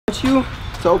want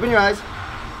you to open your eyes.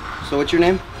 So what's your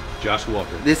name? Josh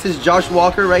Walker. This is Josh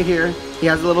Walker right here. He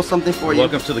has a little something for you.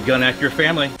 Welcome to the Gun Acura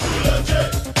family.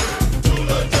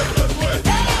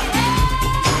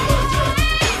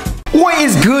 What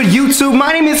is good, YouTube?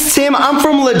 My name is Tim. I'm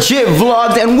from Legit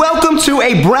Vlogs, and welcome to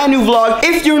a brand new vlog.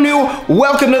 If you're new,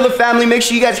 welcome to the family. Make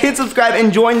sure you guys hit subscribe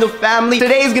and join the family.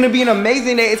 Today is gonna be an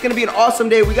amazing day. It's gonna be an awesome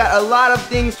day. We got a lot of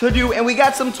things to do, and we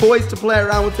got some toys to play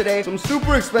around with today. Some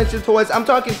super expensive toys. I'm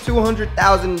talking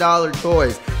 $200,000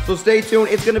 toys. So stay tuned.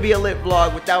 It's gonna be a lit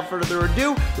vlog. Without further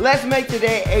ado, let's make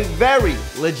today a very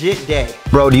legit day.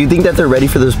 Bro, do you think that they're ready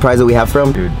for the surprise that we have for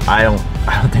them? Dude, I don't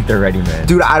think they're ready, man.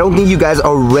 Dude, I don't think you guys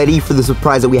are ready for the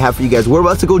surprise that we have for you guys. We're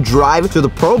about to go drive to the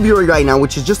Pearl Brewery right now,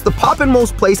 which is just the poppin'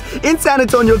 most place in San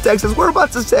Antonio, Texas. We're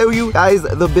about to tell you guys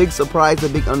the big surprise, the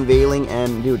big unveiling,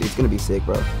 and dude, it's gonna be sick,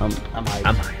 bro. I'm hyped.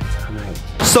 I'm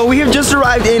hyped. So we have just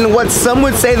arrived in what some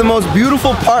would say the most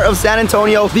beautiful part of San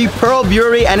Antonio, the Pearl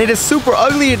Brewery, and it is super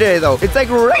ugly today though. It's like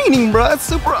raining, bro. It's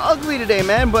super ugly today,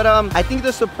 man. But I think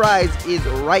the surprise is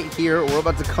right here. We're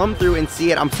about to come through and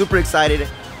see it. I'm super excited.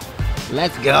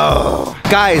 Let's go.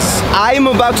 Guys, I am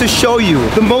about to show you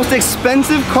the most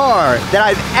expensive car that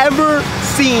I've ever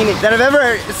seen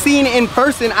in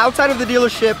person, outside of the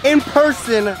dealership, in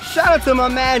person. Shout out to my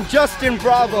man, Justin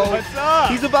Bravo. What's up?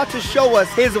 He's about to show us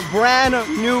his brand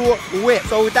new whip.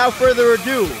 So without further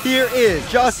ado, here is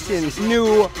Justin's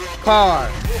new car.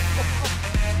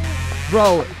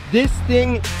 Bro, this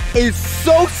thing is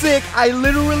so sick. I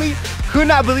literally could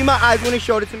not believe my eyes when he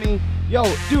showed it to me. Yo,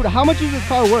 dude, how much is this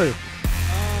car worth?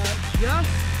 Just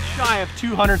shy of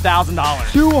 $200,000.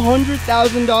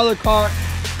 $200,000 car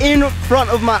in front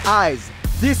of my eyes.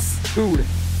 This dude,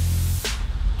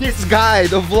 this guy,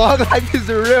 the vlog life is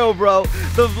real, bro.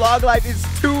 The vlog life is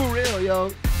too real,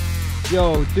 yo.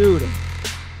 Yo, dude.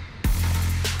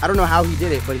 I don't know how he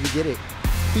did it, but he did it.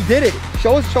 He did it.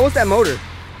 Show us that motor.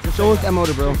 Show us that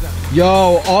motor, bro.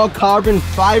 Yo, all carbon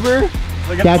fiber.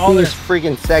 That thing is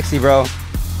freaking sexy, bro.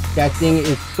 That thing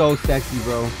is so sexy,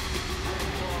 bro.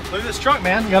 Look at this truck,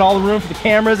 man. You got all the room for the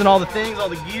cameras and all the things, all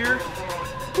the gear.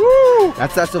 Woo!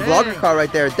 That's a vlogger car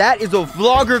right there. That is a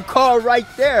vlogger car right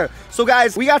there. So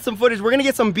guys, we got some footage. We're gonna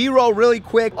get some B-roll really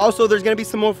quick. Also, there's gonna be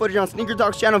some more footage on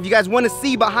Sneakertalks Channel. If you guys wanna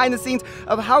see behind the scenes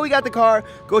of how we got the car,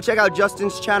 go check out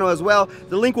Justin's channel as well.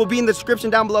 The link will be in the description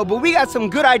down below. But we got some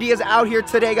good ideas out here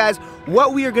today, guys.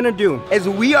 What we are gonna do is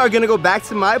we are gonna go back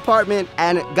to my apartment,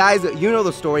 and guys, you know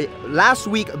the story. Last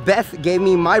week, Beth gave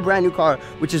me my brand new car,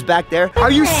 which is back there. Are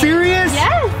you serious?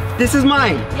 Yes. This is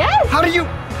mine. Yes. How did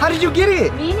you get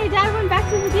it? Me and your dad went back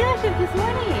to the dealership this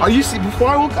morning. Are you before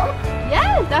I woke up?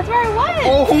 Yes, that's where I was.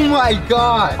 Oh my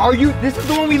God. This is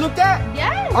the one we looked at?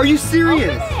 Yes. Are you serious?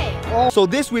 Open it. Oh. So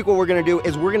this week what we're gonna do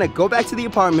is we're gonna go back to the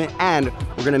apartment and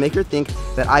we're gonna make her think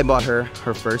that I bought her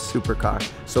first supercar.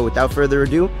 So without further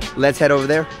ado, let's head over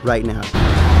there right now.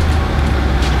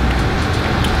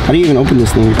 How do you even open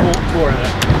this thing?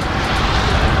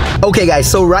 Okay guys,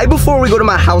 so right before we go to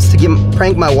my house to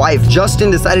prank my wife,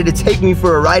 Justin decided to take me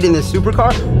for a ride in this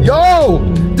supercar. Yo,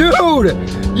 dude,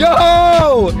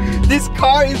 yo, this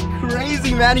car is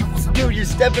crazy, man. Dude, you're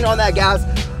stepping on that gas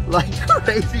like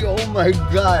crazy. Oh my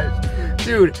gosh,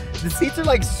 dude, the seats are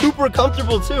like super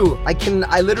comfortable too.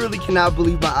 I literally cannot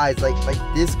believe my eyes. Like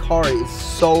this car is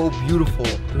so beautiful.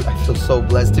 Dude, I feel so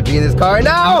blessed to be in this car right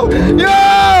now.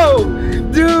 Yo,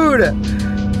 dude.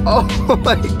 Oh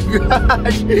my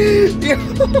gosh, yo.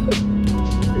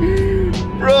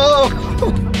 Bro,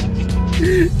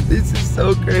 this is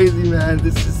so crazy, man.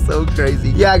 This is so crazy.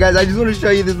 Yeah, guys, I just want to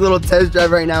show you this little test drive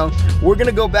right now. We're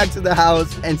gonna go back to the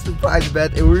house and surprise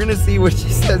Beth, and we're gonna see what she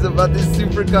says about this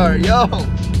supercar. Yo,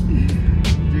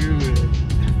 dude.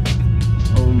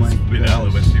 Oh my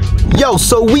gosh. Yo,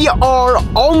 so we are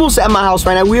almost at my house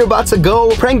right now. We're about to go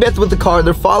prank Beth with the car.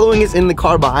 They're following us in the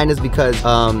car behind us because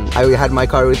I had my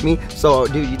car with me. So,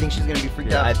 dude, you think she's gonna be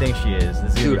freaked out? I think she is.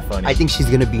 This is gonna be funny. I think she's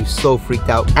gonna be so freaked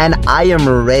out. And I am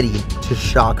ready to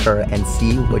shock her and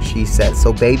see what she says.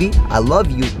 So, baby, I love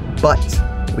you, but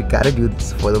we gotta do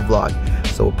this for the vlog.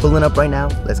 So we're pulling up right now.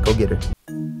 Let's go get her.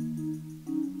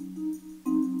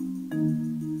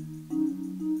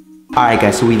 Alright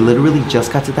guys, so we literally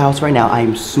just got to the house right now. I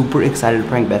am super excited to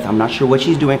prank Beth. I'm not sure what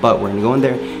she's doing, but we're gonna go in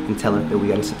there and tell her that we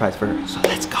got a surprise for her. So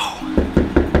let's go.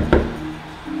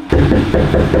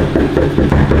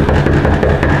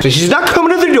 So she's not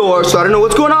coming to the door, so I don't know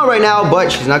what's going on right now, but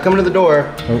she's not coming to the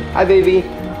door. Oh. Hi baby. You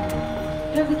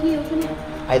have the key, open it.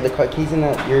 I had the keys in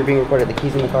the, you're being recorded, the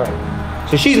keys in the car.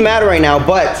 So she's mad right now,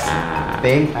 but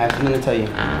babe, I have something to tell you.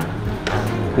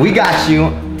 We got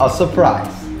you a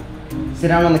surprise. Sit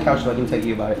down on the couch so I can tell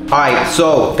you about it. All right,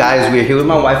 so guys, we're here with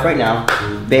my wife right now.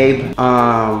 babe,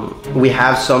 we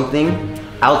have something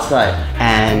outside,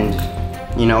 and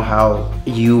you know how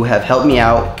you have helped me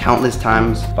out countless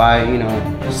times by, you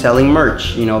know, selling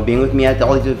merch, you know, being with me at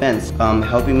all these events,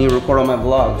 helping me record all my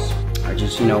vlogs. I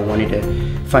just, you know, wanted to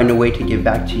find a way to give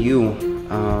back to you,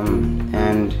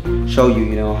 and show you,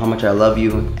 you know, how much I love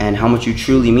you and how much you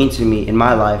truly mean to me in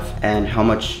my life and how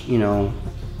much, you know,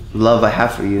 love I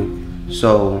have for you.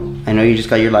 So I know you just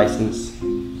got your license.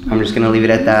 I'm just gonna leave it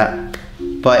at that.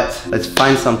 But let's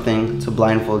find something to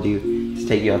blindfold you to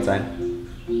take you outside.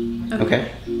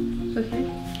 Okay? Okay.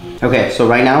 Okay, so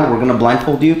right now we're gonna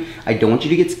blindfold you. I don't want you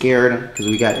to get scared because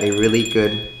we got a really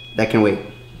good, that can wait.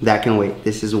 That can wait.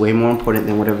 This is way more important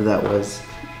than whatever that was.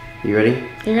 You ready?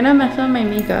 You're gonna mess up my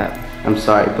makeup. I'm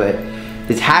sorry, but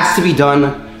this has to be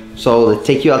done. So let's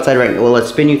take you outside right now. Well, let's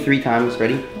spin you 3 times.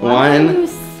 Ready? 1,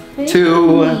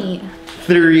 2,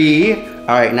 3. All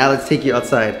right, now let's take you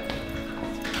outside.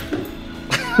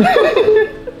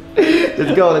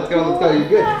 Let's go, let's go, let's go. You're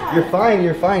good. You're fine,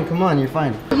 you're fine. Come on, you're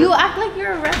fine. You act like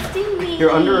you're arresting me.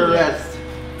 You're under arrest.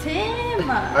 Tim.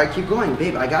 All right, keep going,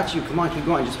 babe. I got you. Come on, keep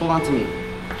going. Just hold on to me.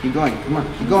 Keep going. Come on,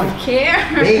 keep going. Care.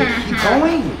 Babe, keep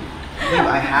going. Babe,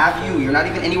 I have you. You're not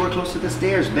even anywhere close to the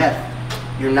stairs, Beth.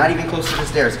 You're not even close to the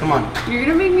stairs. Come on. You're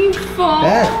gonna make me fall.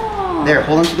 Beth. There,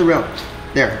 hold on to the rail.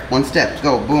 There, 1 step.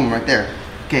 Go, boom, right there.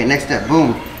 Okay, next step,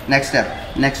 boom. Next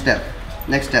step, next step,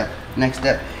 next step, next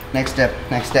step, next step,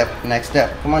 next step, next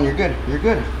step. Come on, you're good. You're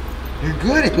good. You're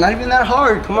good. It's not even that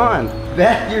hard. Come on.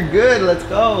 Beth, you're good. Let's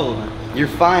go. You're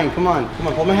fine. Come on. Come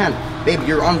on, hold my hand. Babe,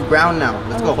 you're on ground now.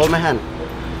 Let's go. Hold my hand.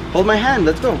 Hold my hand.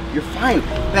 Let's go. You're fine.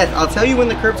 Beth, I'll tell you when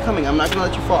the curb's coming. I'm not gonna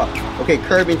let you fall. Okay,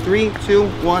 curb in 3, 2,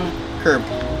 1, curb.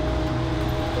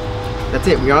 That's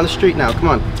it. We're on the street now. Come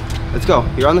on. Let's go.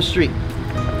 You're on the street.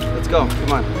 Let's go.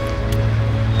 Come on.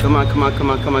 Come on, come on, come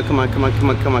on, come on, come on, come on, come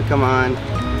on, come on, come on.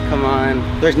 Come on.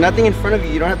 There's nothing in front of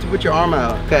you. You don't have to put your arm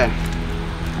out. Okay.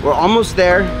 We're almost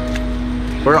there.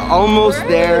 We're almost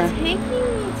there.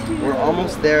 We're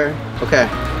almost there. Okay.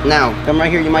 Now, come right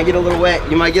here. You might get a little wet.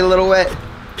 You might get a little wet.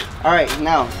 All right,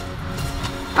 now.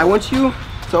 I want you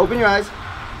to open your eyes.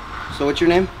 So what's your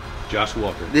name? Josh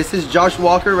Walker. This is Josh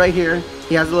Walker right here.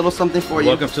 He has a little something for you.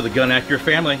 Welcome to the Gun Accurate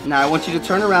family. Now I want you to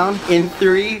turn around in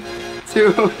 3,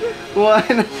 2,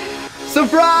 1.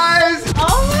 Surprise!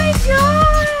 Oh my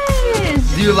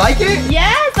gosh! Do you like it?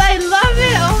 Yes, I love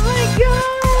it! Oh my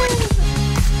gosh!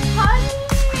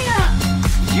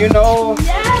 Honey! You know.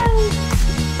 Yes!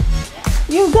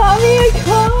 You got me a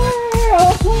car!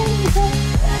 Oh my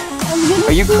gosh!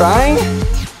 Are you crying?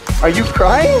 Are you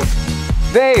crying?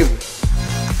 Babe!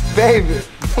 Babe,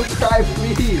 don't cry,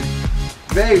 please.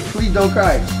 Babe, please don't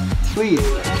cry. Please.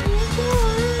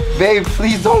 Babe,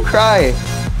 please don't cry.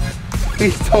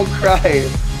 Please don't cry.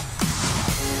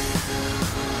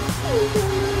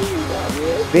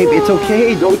 Babe, it's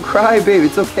okay. Don't cry, babe.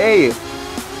 It's okay.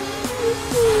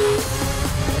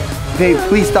 Babe,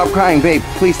 please stop crying, babe.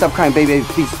 Please stop crying, babe, babe.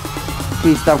 Please.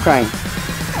 Please stop crying.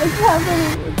 I can't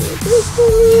believe this,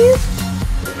 please.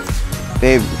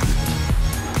 Babe.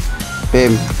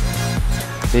 Babe.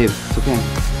 Babe, it's okay.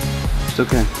 It's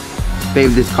okay.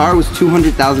 Babe, this car was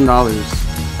 $200,000.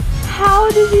 How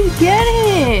did you get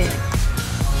it?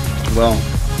 Well,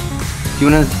 do you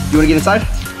wanna get inside?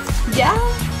 Yeah.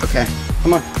 Okay,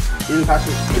 come on. Get in the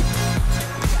passenger seat.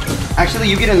 Actually,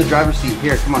 you get in the driver's seat.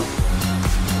 Here, come on.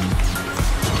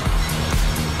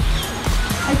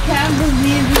 I can't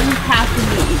believe this is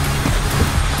happening.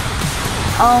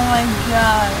 Oh my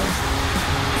gosh.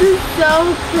 This is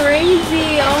so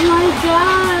crazy. Oh my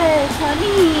gosh,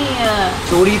 honey.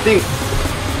 So what do you think?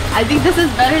 I think this is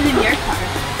better than your car.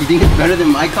 You think it's better than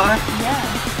my car? Yeah.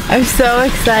 I'm so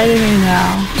excited right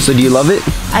now. So do you love it?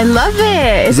 I love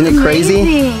it. Isn't it crazy?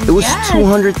 Amazing. It was Yes.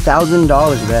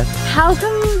 $200,000, Beth. How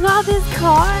come you got this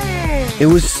car? It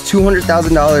was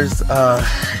 $200,000.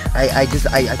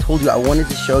 I told you I wanted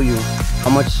to show you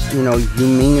how much, you know, you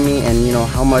mean to me, and you know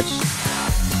how much.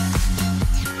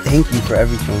 Thank you for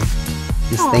everything.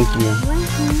 Just thank you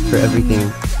for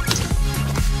everything.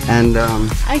 And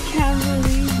I can't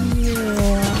believe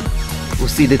you. well,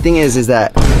 see, the thing is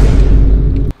that.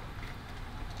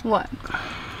 What?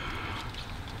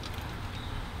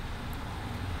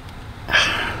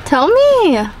 Tell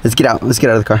me. Let's get out. Let's get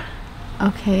out of the car.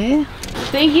 Okay.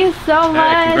 Thank you so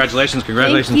much. Hey, congratulations,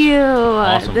 congratulations. Thank you.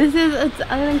 Awesome. It's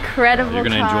an incredible You're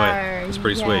gonna enjoy car. it. It's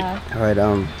pretty Yeah. sweet. All right.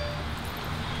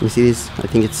 You see these? I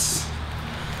think it's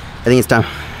time.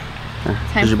 Time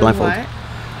Here's your for blindfold. what?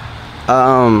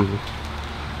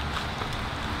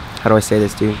 How do I say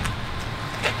this, dude?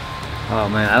 Oh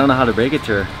man, I don't know how to break it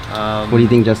to her. What do you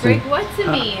think, Justin? Break what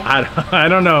to me? I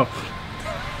don't know.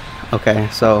 Okay,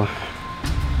 so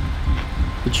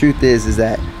the truth is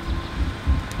that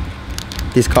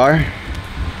this car,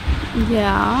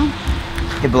 Yeah.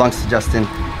 it belongs to Justin.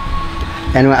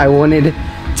 And I wanted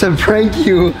to prank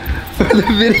you for the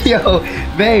video.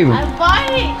 Babe.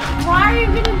 Why are you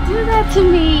gonna do that to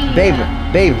me?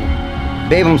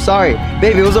 Babe, I'm sorry.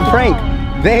 Babe, it was a prank.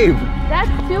 Babe. That's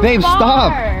too Babe, far.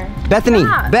 stop. Bethany,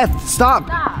 Stop. Beth, stop.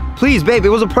 Stop. Please, babe, it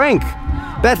was a prank.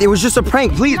 Beth, it was just a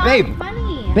prank. Please, Not babe.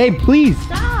 funny. Babe, please.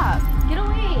 Stop. Get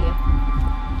away.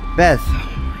 Beth.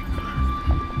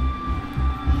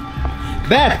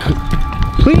 Beth,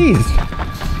 please.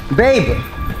 Babe.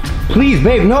 Please,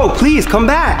 babe, no, please, come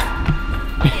back.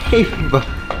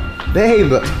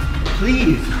 Babe,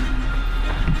 please.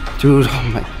 Dude,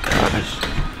 oh my gosh.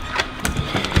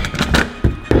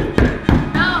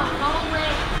 No, go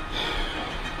away.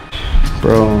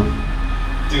 Bro.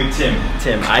 Dude,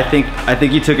 Tim, I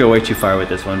think you took it way too far with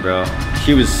this one, bro.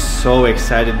 She was so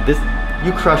excited.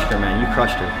 You crushed her, man. You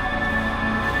crushed her.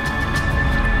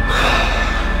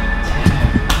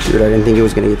 Dude, I didn't think it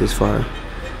was gonna get this far.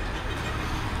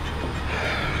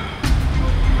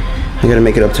 I gotta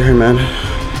make it up to her, man.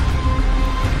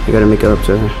 I gotta make it up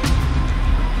to her.